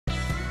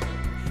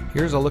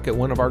Here's a look at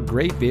one of our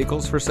great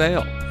vehicles for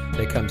sale.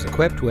 That comes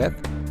equipped with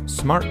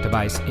smart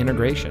device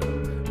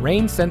integration,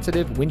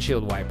 rain-sensitive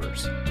windshield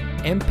wipers,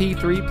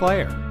 MP3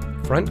 player,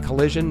 front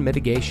collision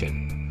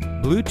mitigation,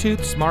 Bluetooth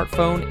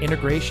smartphone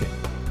integration,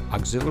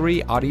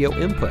 auxiliary audio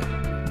input,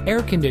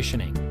 air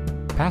conditioning,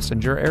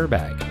 passenger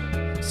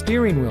airbag,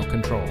 steering wheel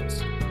controls,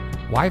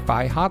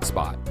 Wi-Fi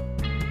hotspot.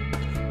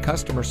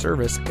 Customer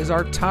service is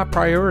our top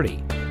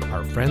priority.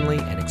 Our friendly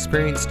and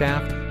experienced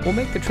staff will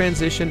make the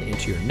transition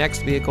into your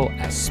next vehicle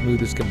as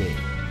smooth as can be.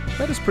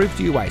 Let us prove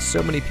to you why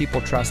so many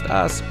people trust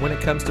us when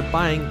it comes to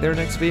buying their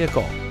next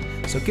vehicle.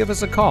 So give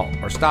us a call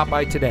or stop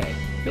by today.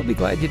 You'll be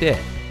glad you did.